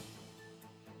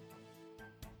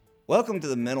Welcome to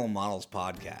the Mental Models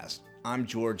Podcast. I'm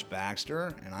George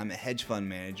Baxter, and I'm a hedge fund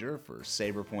manager for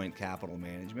Sabrepoint Capital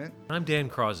Management. I'm Dan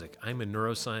Krozik. I'm a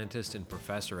neuroscientist and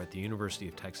professor at the University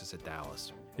of Texas at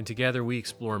Dallas. And together we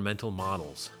explore mental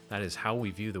models. That is how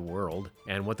we view the world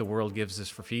and what the world gives us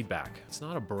for feedback. It's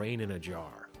not a brain in a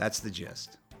jar. That's the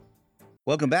gist.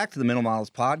 Welcome back to the Mental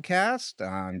Models Podcast.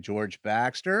 I'm George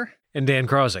Baxter. And Dan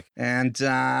Krozik. And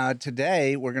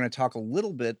today we're going to talk a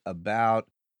little bit about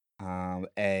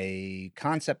a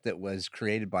concept that was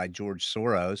created by George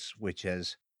Soros, which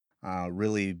has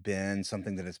really been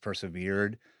something that has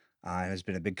persevered and has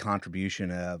been a big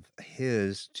contribution of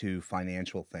his to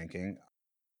financial thinking,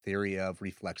 theory of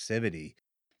reflexivity,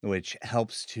 which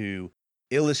helps to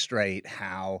illustrate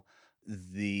how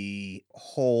the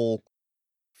whole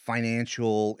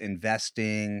financial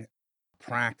investing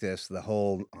practice, the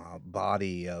whole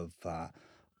body of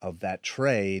that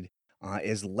trade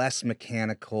is less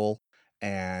mechanical,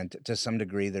 and to some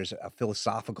degree there's a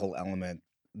philosophical element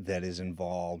that is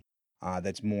involved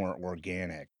that's more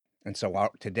organic. And so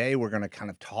today we're going to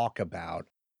kind of talk about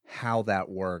how that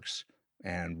works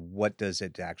and what does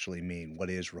it actually mean. What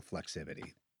is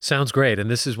reflexivity? Sounds great. And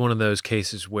this is one of those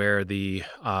cases where the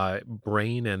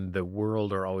brain and the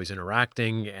world are always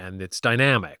interacting and it's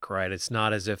dynamic, right? It's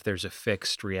not as if there's a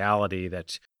fixed reality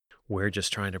that we're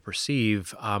just trying to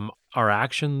perceive. Our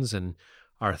actions and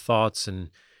our thoughts and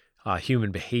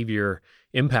human behavior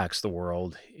impacts the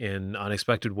world in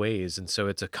unexpected ways. And so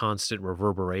it's a constant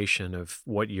reverberation of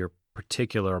what your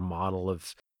particular model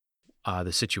of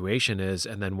the situation is,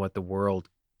 and then what the world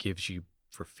gives you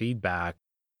for feedback.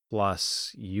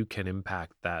 Plus, you can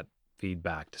impact that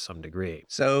feedback to some degree.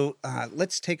 So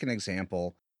let's take an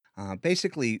example.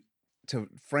 Basically, to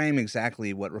frame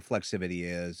exactly what reflexivity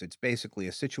is, it's basically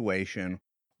a situation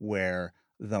where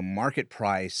the market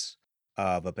price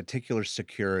of a particular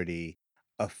security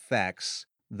affects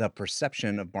the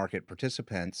perception of market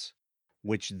participants,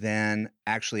 which then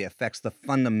actually affects the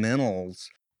fundamentals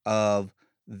of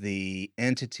the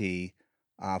entity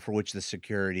for which the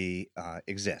security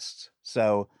exists.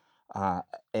 So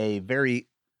a very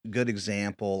good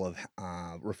example of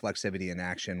reflexivity in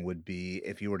action would be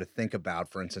if you were to think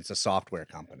about, for instance, a software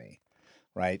company,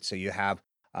 right? So you have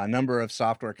a number of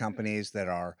software companies that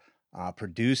are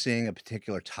producing a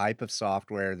particular type of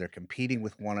software. They're competing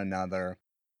with one another.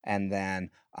 And then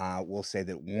we'll say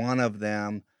that one of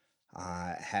them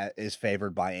is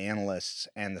favored by analysts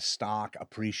and the stock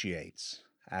appreciates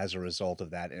as a result of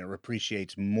that. And it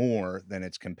appreciates more than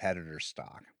its competitor's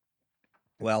stock.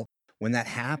 Well, when that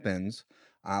happens,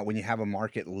 when you have a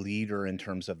market leader in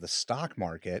terms of the stock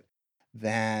market,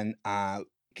 then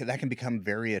that can become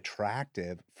very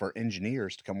attractive for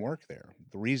engineers to come work there.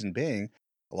 The reason being,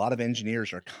 a lot of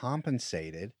engineers are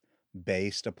compensated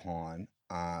based upon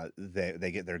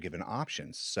they're given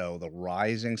options. So the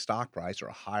rising stock price or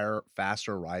a higher,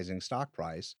 faster rising stock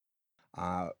price,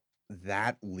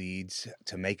 that leads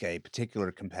to make a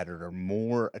particular competitor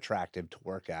more attractive to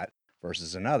work at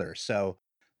versus another. So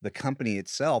the company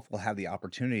itself will have the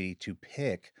opportunity to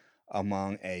pick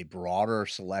among a broader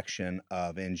selection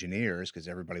of engineers, because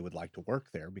everybody would like to work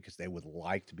there because they would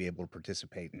like to be able to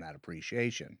participate in that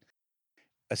appreciation.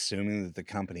 Assuming that the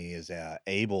company is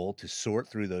able to sort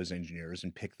through those engineers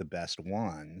and pick the best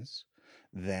ones,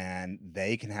 then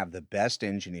they can have the best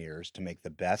engineers to make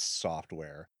the best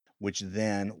software, which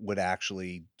then would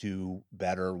actually do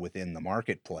better within the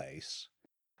marketplace,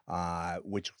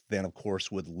 which then, of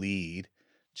course, would lead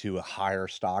to a higher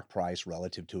stock price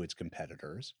relative to its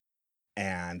competitors.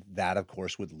 And that, of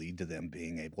course, would lead to them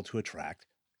being able to attract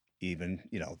even,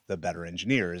 the better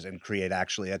engineers and create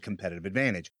actually a competitive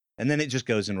advantage. And then it just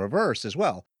goes in reverse as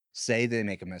well. Say they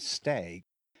make a mistake,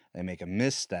 they make a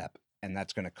misstep, and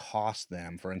that's going to cost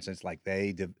them. For instance, like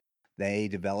they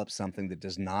develop something that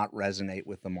does not resonate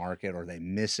with the market, or they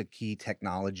miss a key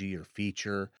technology or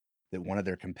feature that one of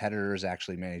their competitors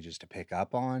actually manages to pick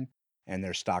up on, and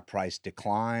their stock price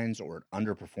declines or it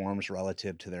underperforms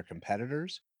relative to their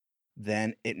competitors,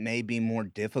 then it may be more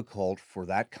difficult for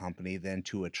that company then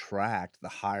to attract the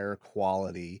higher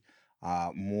quality,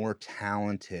 more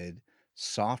talented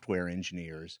software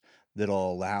engineers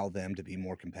that'll allow them to be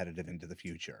more competitive into the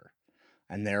future.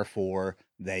 And therefore,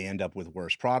 they end up with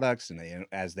worse products. And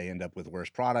as they end up with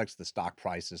worse products, the stock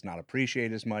price does not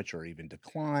appreciate as much or even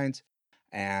declines.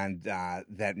 And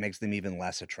that makes them even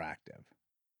less attractive.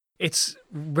 It's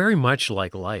very much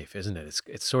like life, isn't it?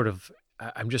 It's sort of,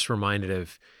 I'm just reminded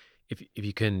of if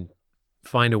you can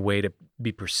find a way to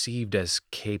be perceived as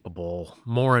capable,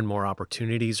 more and more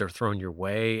opportunities are thrown your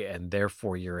way, and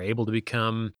therefore you're able to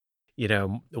become,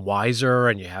 wiser,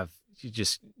 and you have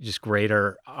just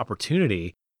greater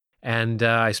opportunity. And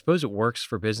I suppose it works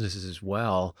for businesses as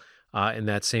well in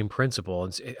that same principle.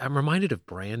 I'm reminded of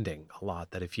branding a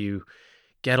lot, that if you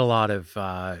get a lot of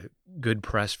good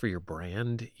press for your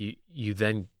brand, you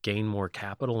then gain more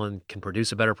capital and can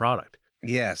produce a better product.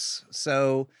 Yes.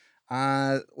 So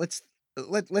let's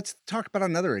talk about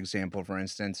another example. For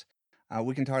instance,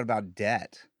 we can talk about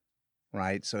debt,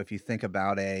 right? So if you think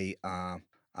about a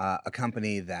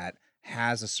company that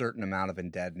has a certain amount of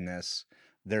indebtedness,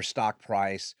 their stock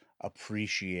price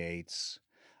appreciates,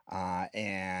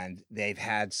 and they've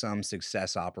had some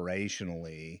success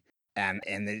operationally, and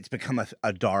it's become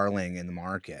a darling in the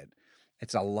market.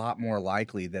 It's a lot more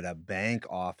likely that a bank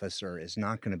officer is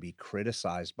not going to be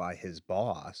criticized by his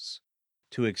boss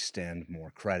to extend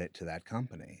more credit to that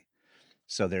company.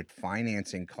 So their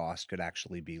financing cost could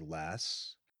actually be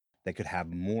less. They could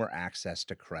have more access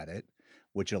to credit,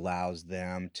 which allows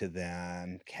them to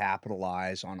then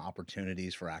capitalize on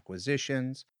opportunities for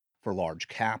acquisitions, for large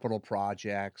capital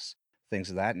projects, things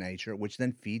of that nature, which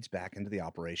then feeds back into the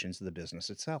operations of the business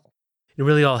itself. It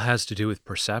really all has to do with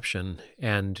perception,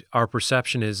 and our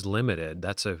perception is limited.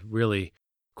 That's a really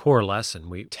core lesson.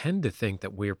 We tend to think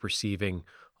that we're perceiving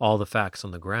all the facts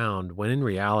on the ground, when in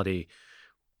reality,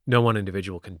 no one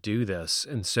individual can do this.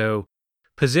 And so,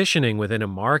 positioning within a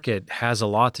market has a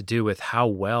lot to do with how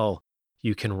well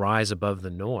you can rise above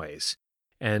the noise.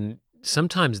 And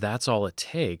sometimes that's all it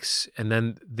takes. And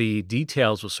then the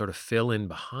details will sort of fill in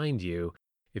behind you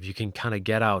if you can kind of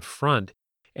get out front.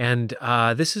 And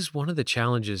this is one of the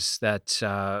challenges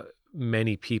that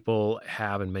many people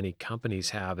have and many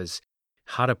companies have, is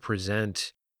how to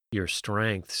present your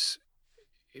strengths,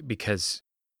 because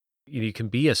you can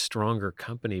be a stronger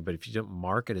company, but if you don't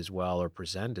market as well or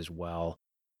present as well,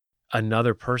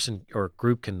 another person or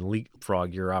group can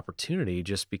leapfrog your opportunity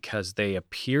just because they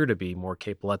appear to be more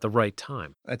capable at the right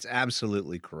time. That's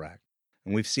absolutely correct.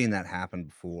 And we've seen that happen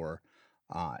before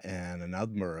in a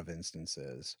number of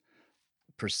instances.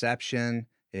 Perception,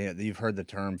 you've heard the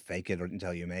term fake it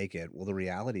until you make it. Well, the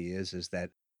reality is that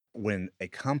when a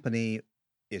company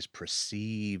is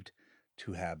perceived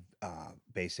to have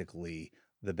basically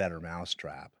the better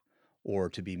mousetrap or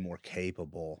to be more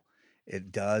capable,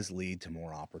 it does lead to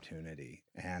more opportunity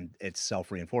and it's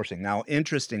self reinforcing. Now,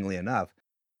 interestingly enough,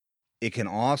 it can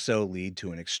also lead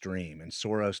to an extreme. And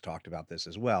Soros talked about this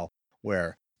as well,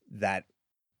 where that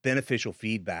beneficial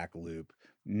feedback loop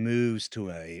moves to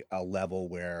a level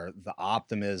where the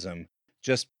optimism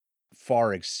just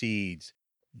far exceeds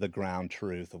the ground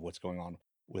truth of what's going on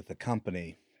with the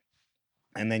company.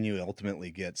 And then you ultimately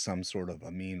get some sort of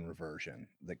a mean reversion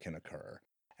that can occur.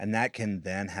 And that can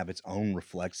then have its own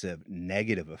reflexive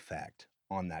negative effect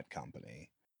on that company.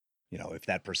 If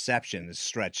that perception is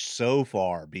stretched so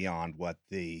far beyond what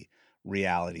the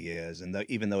reality is, and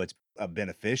even though it's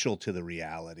beneficial to the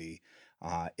reality,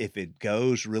 if it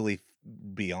goes really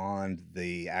beyond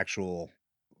the actual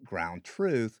ground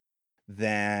truth,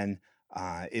 then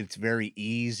it's very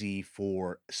easy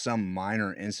for some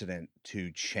minor incident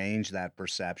to change that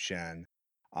perception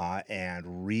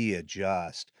and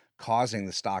readjust, causing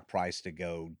the stock price to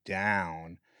go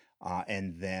down,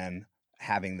 and then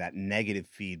having that negative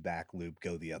feedback loop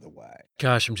go the other way.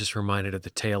 Gosh, I'm just reminded of the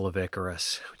tale of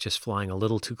Icarus, just flying a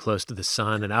little too close to the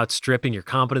sun and outstripping your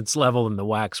confidence level, and the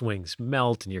wax wings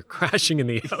melt, and you're crashing in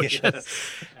the ocean.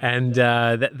 Yes. And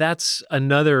that's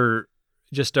another,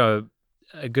 just a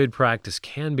good practice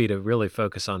can be to really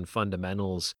focus on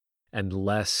fundamentals and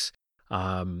less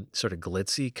sort of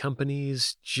glitzy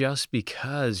companies, just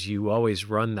because you always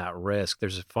run that risk.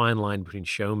 There's a fine line between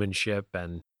showmanship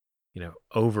and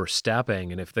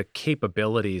overstepping. And if the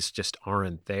capabilities just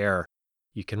aren't there,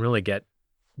 you can really get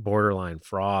borderline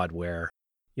fraud where,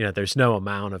 there's no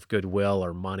amount of goodwill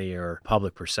or money or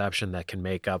public perception that can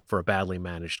make up for a badly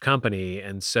managed company.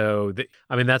 And so,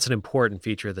 that's an important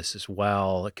feature of this as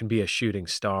well. It can be a shooting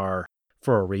star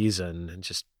for a reason, and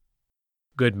just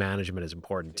good management is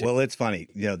important too. Well, it's funny.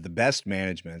 The best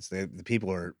managements, the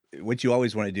people are, what you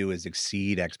always want to do is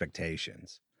exceed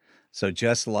expectations. So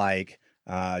just like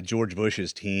George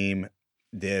Bush's team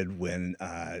did when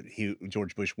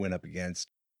George Bush went up against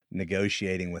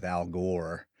negotiating with Al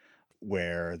Gore,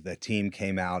 where the team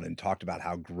came out and talked about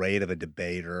how great of a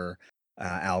debater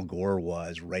Al Gore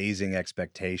was, raising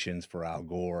expectations for Al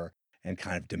Gore and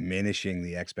kind of diminishing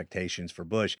the expectations for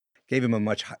Bush, gave him a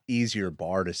much easier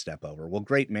bar to step over. Well,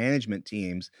 great management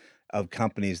teams of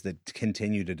companies that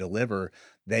continue to deliver,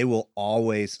 they will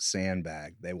always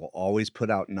sandbag. They will always put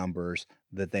out numbers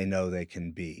that they know they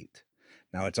can beat.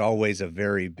 Now, it's always a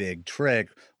very big trick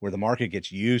where the market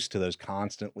gets used to those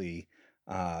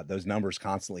numbers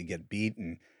constantly get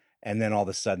beaten, and then all of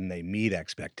a sudden they meet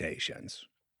expectations.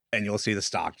 and you'll see the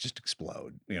stock just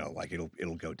explode, like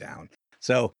it'll go down.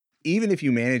 So even if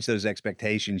you manage those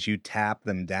expectations, you tap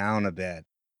them down a bit,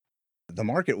 the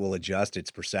market will adjust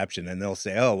its perception and they'll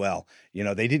say, oh, well,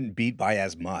 they didn't beat by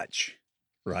as much,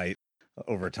 right?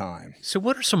 Over time. So,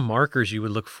 what are some markers you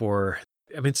would look for?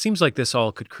 I mean, it seems like this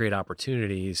all could create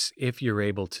opportunities if you're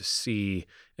able to see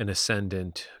an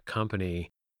ascendant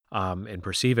company and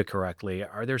perceive it correctly.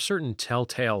 Are there certain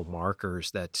telltale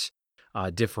markers that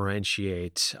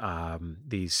differentiate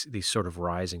these sort of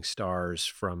rising stars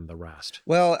from the rest?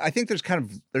 Well, I think there's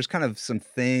kind of some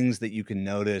things that you can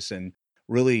notice and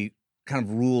really kind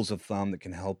of rules of thumb that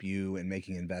can help you in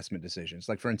making investment decisions.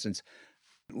 Like, for instance,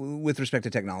 with respect to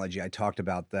technology, I talked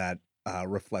about that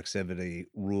reflexivity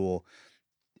rule.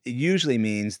 It usually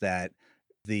means that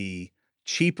the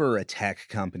cheaper a tech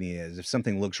company is, if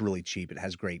something looks really cheap, it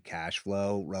has great cash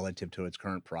flow relative to its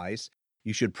current price,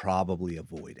 you should probably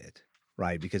avoid it,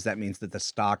 right? Because that means that the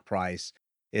stock price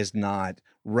is not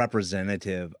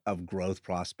representative of growth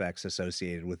prospects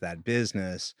associated with that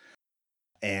business.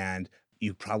 And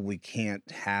you probably can't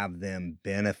have them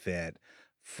benefit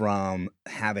from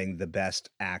having the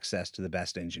best access to the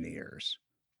best engineers,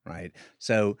 right?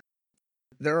 So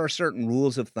there are certain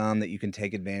rules of thumb that you can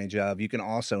take advantage of. You can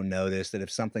also notice that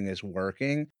if something is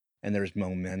working and there's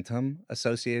momentum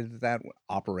associated with that,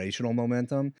 operational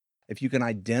momentum, if you can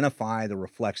identify the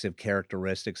reflexive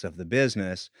characteristics of the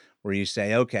business where you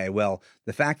say, okay, well,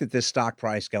 the fact that this stock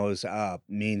price goes up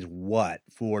means what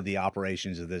for the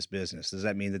operations of this business? Does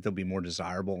that mean that they'll be more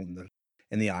desirable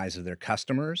in the eyes of their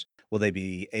customers? Will they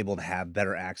be able to have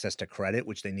better access to credit,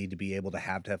 which they need to be able to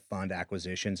have fund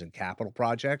acquisitions and capital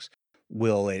projects?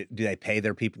 Do they pay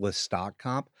their people with stock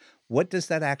comp? What does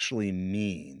that actually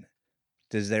mean?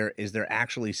 Is there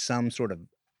actually some sort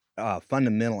of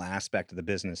fundamental aspect of the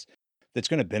business that's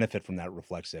going to benefit from that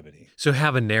reflexivity? So,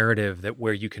 have a narrative that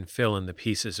where you can fill in the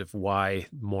pieces of why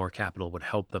more capital would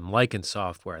help them, like in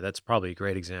software. That's probably a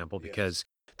great example because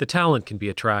the talent can be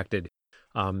attracted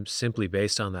simply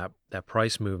based on that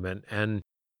price movement. And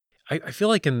I feel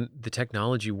like in the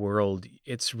technology world,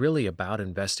 it's really about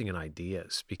investing in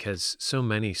ideas because so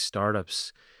many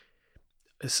startups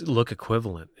look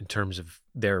equivalent in terms of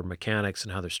their mechanics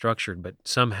and how they're structured, but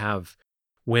some have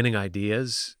winning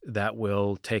ideas that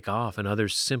will take off and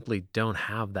others simply don't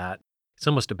have that. It's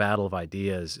almost a battle of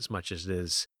ideas as much as it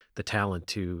is the talent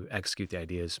to execute the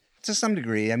ideas. To some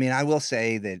degree. I mean, I will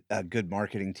say that a good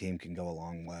marketing team can go a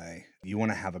long way. You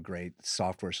want to have a great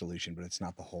software solution, but it's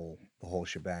not the whole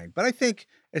shebang. But I think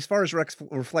as far as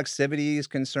reflexivity is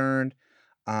concerned,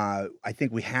 I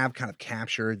think we have kind of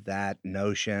captured that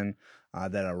notion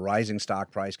that a rising stock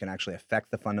price can actually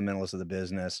affect the fundamentals of the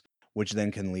business, which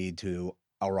then can lead to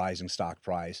a rising stock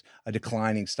price. A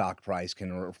declining stock price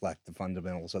can reflect the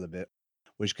fundamentals of the bit,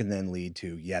 which can then lead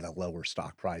to yet a lower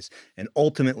stock price. And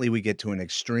ultimately, we get to an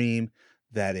extreme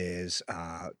that is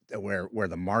where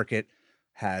the market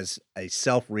has a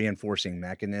self-reinforcing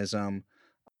mechanism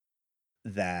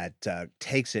that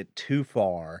takes it too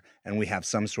far, and we have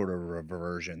some sort of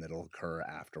reversion that'll occur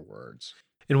afterwards.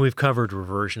 And we've covered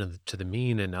reversion to the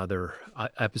mean in other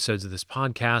episodes of this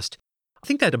podcast. I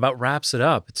think that about wraps it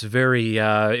up. It's a very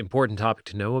important topic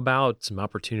to know about, some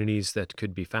opportunities that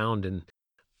could be found in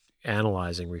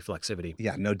analyzing reflexivity.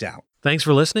 Yeah, no doubt. Thanks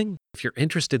for listening. If you're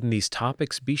interested in these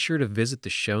topics, be sure to visit the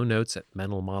show notes at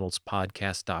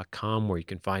mentalmodelspodcast.com, where you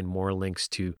can find more links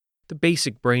to the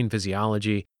basic brain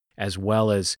physiology, as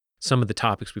well as some of the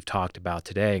topics we've talked about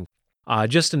today.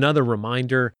 Just another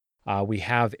reminder, we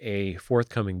have a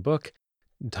forthcoming book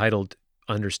entitled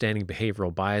Understanding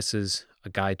Behavioral Biases, A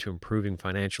Guide to Improving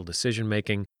Financial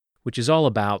Decision-Making, which is all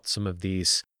about some of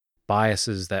these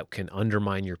biases that can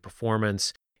undermine your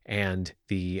performance and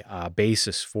the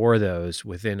basis for those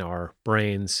within our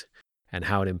brains and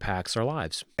how it impacts our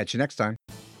lives. Catch you next time.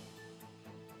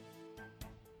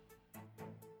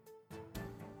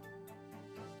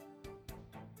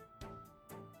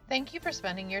 Thank you for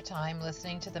spending your time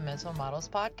listening to the Mental Models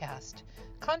Podcast.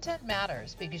 Content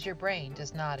matters because your brain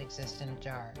does not exist in a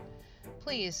jar.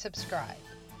 Please subscribe.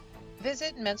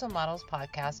 Visit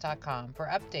mentalmodelspodcast.com for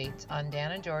updates on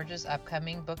Dan and George's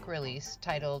upcoming book release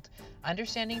titled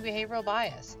Understanding Behavioral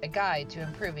Bias, A Guide to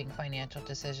Improving Financial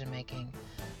Decision-Making.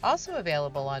 Also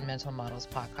available on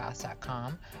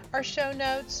mentalmodelspodcast.com are show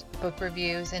notes, book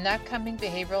reviews, and upcoming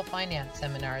behavioral finance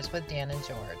seminars with Dan and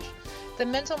George. The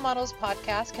Mental Models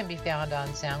Podcast can be found on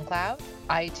SoundCloud,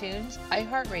 iTunes,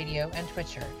 iHeartRadio, and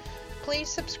Twitcher. Please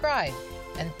subscribe,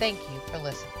 and thank you for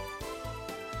listening.